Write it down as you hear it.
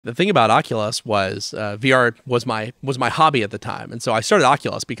The thing about Oculus was VR was my hobby at the time, and so I started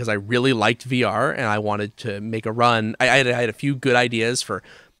Oculus because I really liked VR and I wanted to make a run. I had a few good ideas for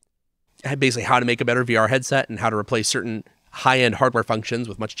basically how to make a better VR headset and how to replace certain high-end hardware functions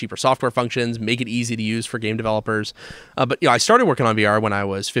with much cheaper software functions, make it easy to use for game developers. But I started working on VR when I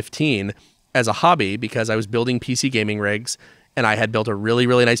was 15 as a hobby because I was building PC gaming rigs, and I had built a really,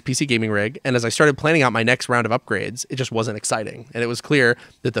 really nice PC gaming rig. And as I started planning out my next round of upgrades, it just wasn't exciting. And it was clear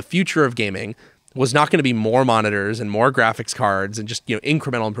that the future of gaming was not going to be more monitors and more graphics cards and just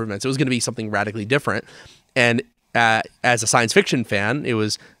incremental improvements. It was going to be something radically different. And as a science fiction fan, it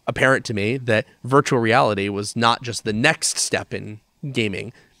was apparent to me that virtual reality was not just the next step in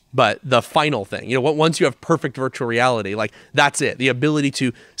gaming, but the final thing. Once you have perfect virtual reality, like that's it. The ability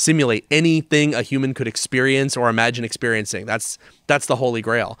to simulate anything a human could experience or imagine experiencing. That's the holy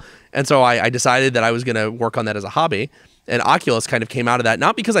grail. And so I decided that I was going to work on that as a hobby. And Oculus kind of came out of that,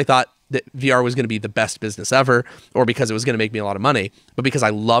 not because I thought that VR was going to be the best business ever or because it was going to make me a lot of money, but because I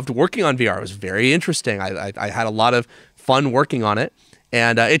loved working on VR. It was very interesting. I had a lot of fun working on it.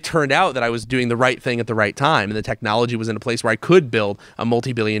 And it turned out that I was doing the right thing at the right time. And the technology was in a place where I could build a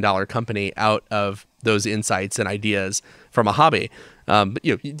multi-billion-dollar company out of those insights and ideas from a hobby. But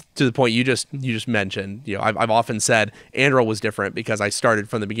to the point you just mentioned, I've often said Anduril was different because I started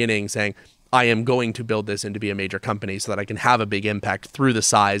from the beginning saying, I am going to build this into be a major company so that I can have a big impact through the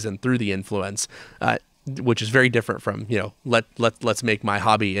size and through the influence, which is very different from, let's make my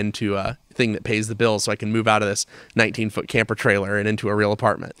hobby into a thing that pays the bills so I can move out of this 19-foot camper trailer and into a real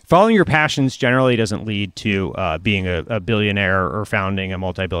apartment. Following your passions generally doesn't lead to being a billionaire or founding a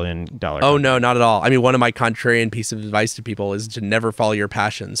multi-billion-dollar company. Oh, no, not at all. I mean, one of my contrarian pieces of advice to people is to never follow your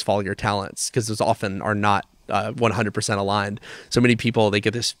passions, follow your talents, because those often are not 100% aligned. So many people, they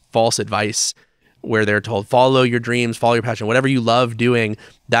get this false advice where they're told, follow your dreams, follow your passion, whatever you love doing,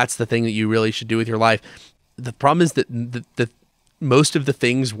 that's the thing that you really should do with your life. The problem is that the most of the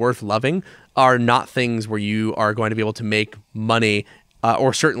things worth loving are not things where you are going to be able to make money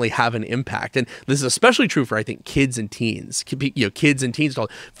or certainly have an impact. And this is especially true for, I think, kids and teens. Kids and teens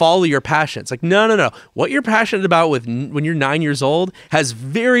told, follow your passions. Like, no. What you're passionate about when you're 9 years old has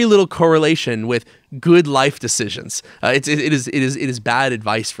very little correlation with good life decisions. It is bad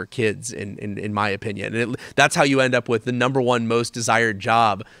advice for kids, in my opinion. And that's how you end up with the number one most desired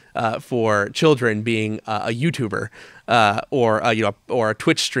job for children being a YouTuber or a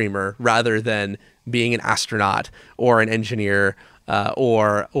Twitch streamer rather than being an astronaut or an engineer.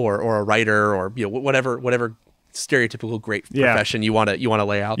 Or a writer, or whatever stereotypical great profession you want to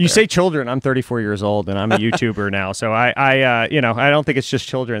lay out. You say children. I'm 34 years old and I'm a YouTuber now, so I don't think it's just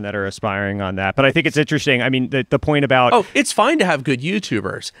children that are aspiring on that. But I think it's interesting. I mean, the point about it's fine to have good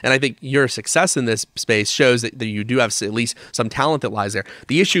YouTubers, and I think your success in this space shows that you do have at least some talent that lies there.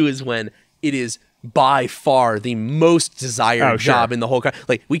 The issue is when it is by far the most desired job in the whole country.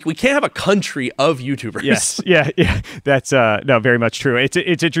 Like we can't have a country of YouTubers. Yes, yeah, that's no, very much true. It's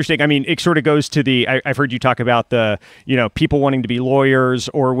interesting. I mean, it sort of goes to I've heard you talk about the people wanting to be lawyers,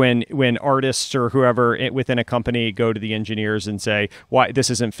 or when artists or whoever within a company go to the engineers and say, why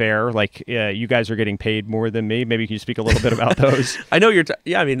this isn't fair. Like you guys are getting paid more than me. Maybe can you speak a little bit about those? I know you're.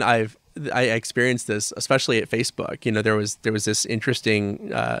 I mean, I experienced this, especially at Facebook. There was this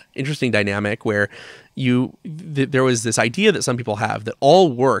interesting dynamic where there was this idea that some people have that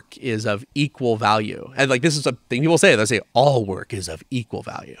all work is of equal value, and like this is a thing people say. They say all work is of equal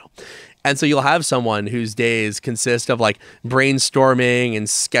value. And so you'll have someone whose days consist of like brainstorming and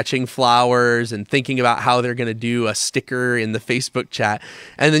sketching flowers and thinking about how they're going to do a sticker in the Facebook chat.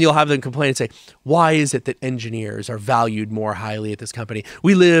 And then you'll have them complain and say, why is it that engineers are valued more highly at this company?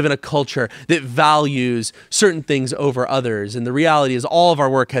 We live in a culture that values certain things over others. And the reality is all of our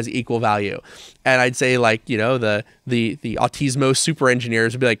work has equal value. And I'd say like, the autismo super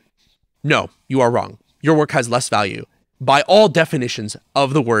engineers would be like, no, you are wrong. Your work has less value. By all definitions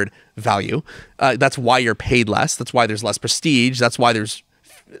of the word value, that's why you're paid less. That's why there's less prestige. That's why there's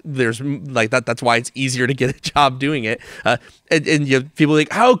like that. That's why it's easier to get a job doing it. And people are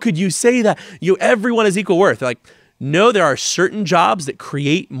like, how could you say that? Everyone has equal worth. They're like, no, there are certain jobs that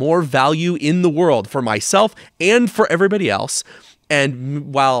create more value in the world for myself and for everybody else.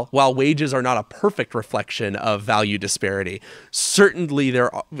 And while wages are not a perfect reflection of value disparity, certainly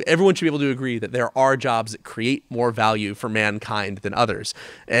everyone should be able to agree that there are jobs that create more value for mankind than others.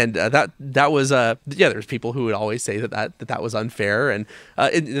 And that was there's people who would always say that was unfair. And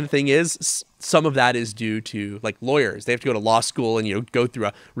the thing is, some of that is due to like lawyers. They have to go to law school and go through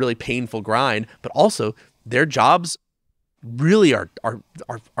a really painful grind, but also their jobs really are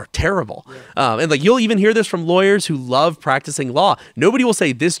terrible. And like, you'll even hear this from lawyers who love practicing law. Nobody will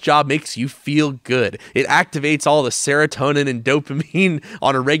say this job makes you feel good. It activates all the serotonin and dopamine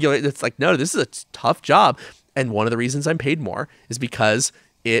on a regular. It's like, no, this is a tough job. And one of the reasons I'm paid more is because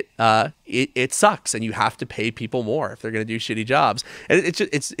it sucks, and you have to pay people more if they're going to do shitty jobs. And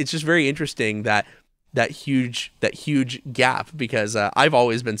it's just very interesting that huge gap, because I've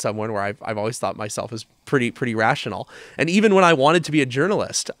always been someone where I've always thought myself as pretty rational. And even when I wanted to be a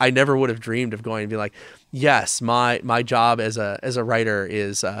journalist, I never would have dreamed of going and be like, yes, my job as a writer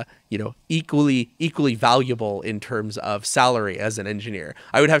is equally valuable in terms of salary as an engineer.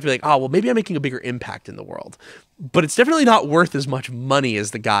 I would have to be like, oh, well, maybe I'm making a bigger impact in the world. But it's definitely not worth as much money as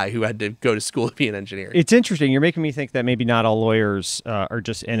the guy who had to go to school to be an engineer. It's interesting. You're making me think that maybe not all lawyers are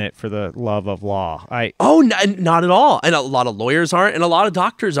just in it for the love of law. Not at all. And a lot of lawyers aren't, and a lot of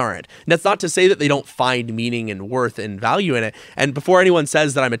doctors aren't. And that's not to say that they don't find meaning and worth and value in it. And before anyone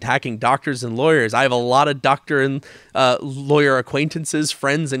says that I'm attacking doctors and lawyers, I have a lot of doctor and lawyer acquaintances,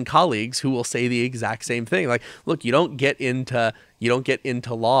 friends, and colleagues who will say the exact same thing. Like, look, you don't get into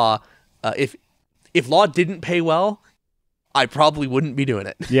law if law didn't pay well, I probably wouldn't be doing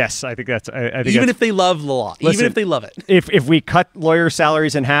it. Yes, I think that's. I think even if they love the law, even if they love it. If we cut lawyer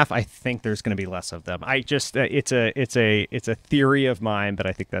salaries in half, I think there's going to be less of them. I just it's a theory of mine, but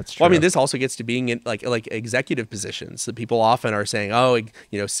I think that's true. Well, I mean, this also gets to being in like executive positions. So people often are saying, oh,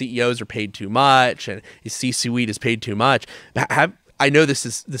 CEOs are paid too much, and C-suite is paid too much. I know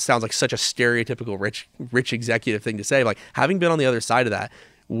this sounds like such a stereotypical rich executive thing to say. Like, having been on the other side of that,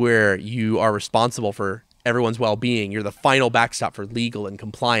 where you are responsible for everyone's well-being, you're the final backstop for legal and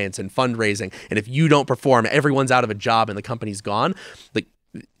compliance and fundraising, and if you don't perform, everyone's out of a job and the company's gone. Like,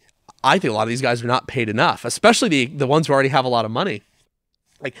 I think a lot of these guys are not paid enough, especially the ones who already have a lot of money.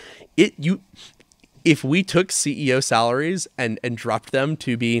 Like, if we took CEO salaries and dropped them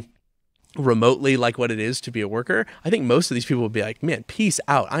to be remotely like what it is to be a worker, I think most of these people would be like, man, peace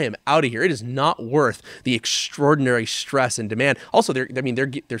out. I am out of here. It is not worth the extraordinary stress and demand. Also,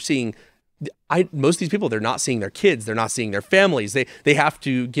 they're seeing, most of these people, they're not seeing their kids. They're not seeing their families. They have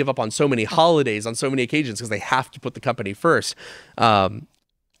to give up on so many holidays, on so many occasions, because they have to put the company first.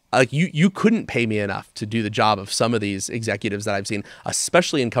 Like, you couldn't pay me enough to do the job of some of these executives that I've seen,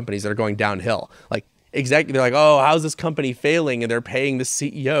 especially in companies that are going downhill. Like, exactly, they're like, oh, how's this company failing? And they're paying the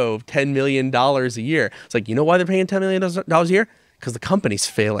CEO $10 million a year. It's like, you know why they're paying $10 million a year? Because the company's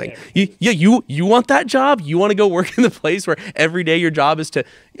failing. You want that job? You want to go work in the place where every day your job is to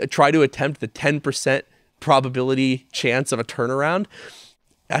try to attempt the 10% probability chance of a turnaround?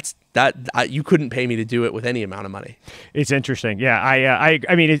 You couldn't pay me to do it with any amount of money. It's interesting. Yeah,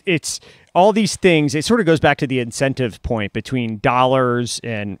 I mean, it's all these things. It sort of goes back to the incentive point between dollars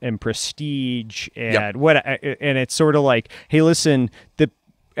and prestige and and it's sort of like, hey, listen,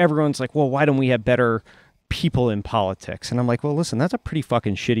 everyone's like, well, why don't we have better people in politics? And I'm like, well, listen, that's a pretty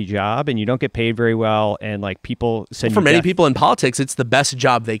fucking shitty job, and you don't get paid very well, and like people send for many people in politics, it's the best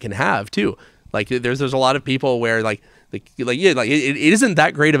job they can have too. Like, there's a lot of people where it isn't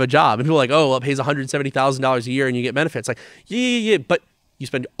that great of a job, and people are like, oh, well, it pays $170,000 a year and you get benefits. Like, yeah, but you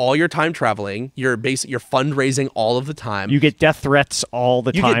spend all your time traveling. You're fundraising all of the time. You get death threats all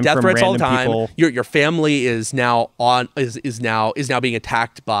the time. You get death threats all the time. People. Your family is now being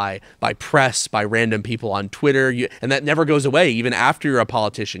attacked by press, by random people on Twitter, and that never goes away even after you're a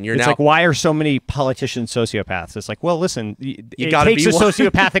politician. It's like, why are so many politicians sociopaths? It's like, well, listen, it takes a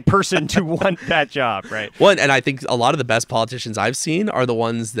sociopathic person to want that job, right? Well, and I think a lot of the best politicians I've seen are the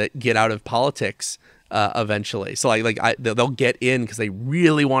ones that get out of politics eventually. So they'll get in because they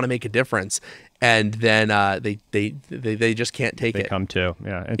really want to make a difference, and then they just can't take it. They come to,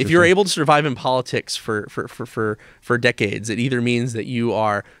 yeah. If you're able to survive in politics for decades, it either means that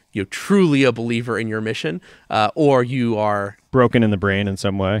you're truly a believer in your mission, or you are broken in the brain in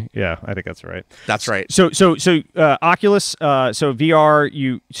some way. Yeah, I think that's right. That's right. So Oculus, so VR,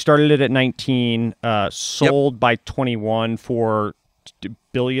 you started it at 19, sold by 21 for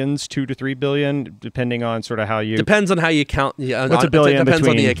billions, 2 to 3 billion, depending on sort of how you depends on how you count. Yeah, what's a billion? Depends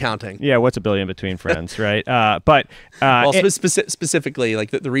on the accounting. Yeah, what's a billion between friends, right? Specifically,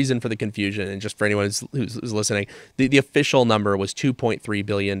 like the reason for the confusion, and just for anyone who's listening, the official number was $2.3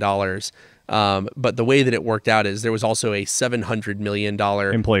 billion. But the way that it worked out is there was also a $700 million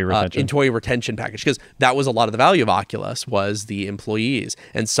employee retention package, because that was a lot of the value of Oculus, was the employees,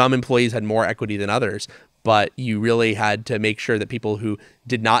 and some employees had more equity than others. But you really had to make sure that people who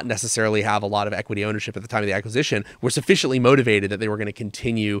did not necessarily have a lot of equity ownership at the time of the acquisition were sufficiently motivated that they were going to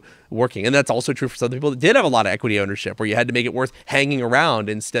continue working. And that's also true for some people that did have a lot of equity ownership, where you had to make it worth hanging around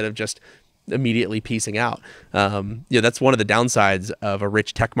instead of just immediately piecing out. That's one of the downsides of a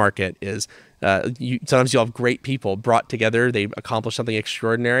rich tech market is sometimes you'll have great people brought together, they accomplish something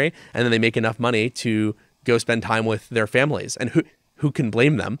extraordinary, and then they make enough money to go spend time with their families. And who can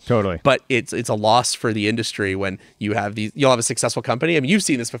blame them? Totally. But it's a loss for the industry when you'll have a successful company. I mean, you've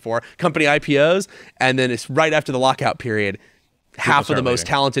seen this before, company IPOs, and then it's right after the lockout period. Half of the most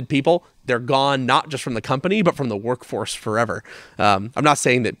talented people, they're gone, not just from the company, but from the workforce forever. I'm not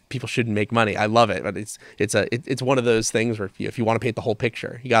saying that people shouldn't make money. I love it, but it's one of those things where if you want to paint the whole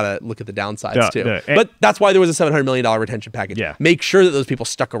picture, you got to look at the downsides too. But that's why there was a $700 million retention package. Yeah. Make sure that those people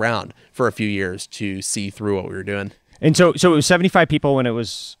stuck around for a few years to see through what we were doing. And so it was 75 people when it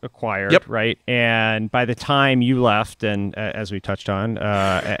was acquired, Yep. right? And by the time you left, and as we touched on,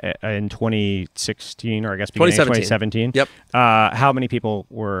 in 2016, or I guess beginning of 2017, Yep. How many people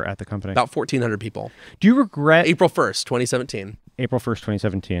were at the company? About 1,400 people. Do you regret... April 1st, 2017. April 1st,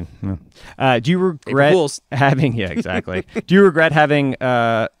 2017. Do you regret April Fools. having... Yeah, exactly. Do you regret having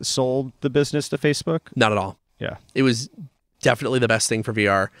sold the business to Facebook? Not at all. Yeah. It was definitely the best thing for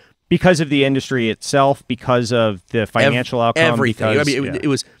VR. Because of the industry itself, because of the financial outcome, everything. Because, it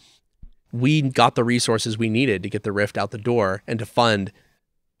was. We got the resources we neted to get the Rift out the door and to fund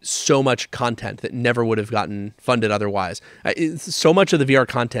so much content that never would have gotten funded otherwise. So much of the VR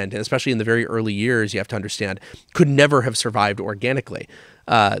content, and especially in the very early years, you have to understand, could never have survived organically.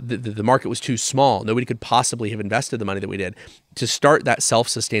 The market was too small. Nobody could possibly have invested the money that we did to start that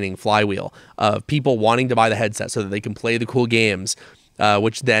self-sustaining flywheel of people wanting to buy the headset so that they can play the cool games.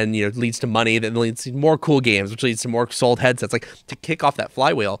 Which then leads to money, that leads to more cool games, which leads to more sold headsets. Like, to kick off that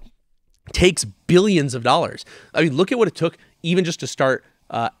flywheel takes billions of dollars. I mean, look at what it took even just to start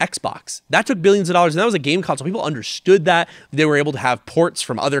Xbox. That took billions of dollars, and that was a game console. People understood that. They were able to have ports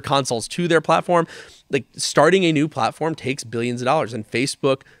from other consoles to their platform. Like, starting a new platform takes billions of dollars, and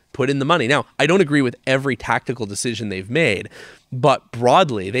Facebook put in the money. Now, I don't agree with every tactical decision they've made, but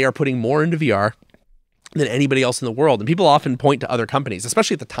broadly, they are putting more into VR than anybody else in the world. And people often point to other companies,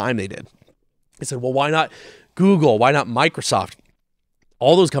 especially at the time they did. They said, well, why not Google? Why not Microsoft?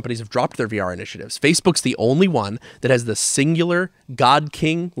 All those companies have dropped their VR initiatives. Facebook's the only one that has the singular God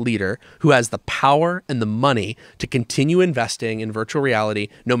King leader who has the power and the money to continue investing in virtual reality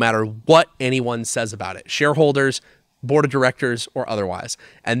no matter what anyone says about it. Shareholders, board of directors, or otherwise.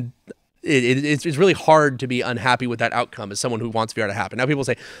 And it's really hard to be unhappy with that outcome as someone who wants VR to happen. Now people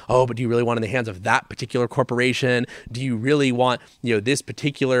say, oh, but do you really want it in the hands of that particular corporation? Do you really want this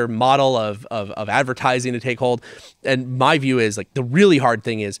particular model of advertising to take hold? And my view is, like, the really hard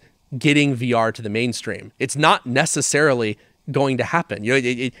thing is getting VR to the mainstream. It's not necessarily going to happen.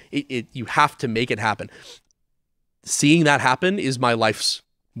 You have to make it happen. Seeing that happen is my life's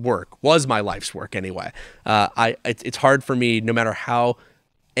work, was my life's work anyway. It's hard for me, no matter how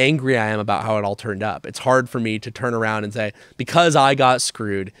angry I am about how it all turned up. It's hard for me to turn around and say, because I got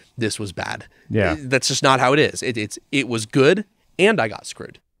screwed, this was bad. Yeah. That's just not how it is. It was good, and I got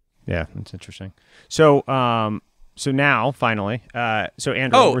screwed. Yeah, that's interesting. So now, finally, so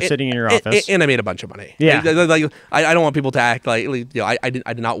Andrew, we're sitting in your office. And I made a bunch of money. Yeah. I don't want people to act like, I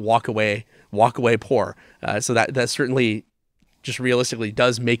did not walk away poor. So that certainly just realistically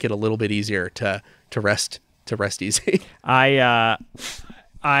does make it a little bit easier to rest easy. I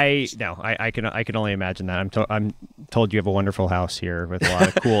can only imagine that. I'm told you have a wonderful house here with a lot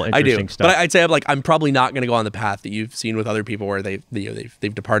of cool, interesting I do. stuff. But I'd say I'm probably not going to go on the path that you've seen with other people where they've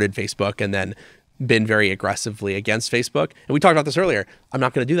departed Facebook and then been very aggressively against Facebook. And we talked about this earlier. I'm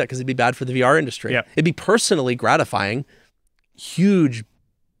not going to do that because it'd be bad for the VR industry. Yeah. It'd be personally gratifying, hugely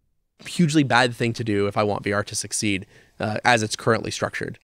bad thing to do if I want VR to succeed as it's currently structured.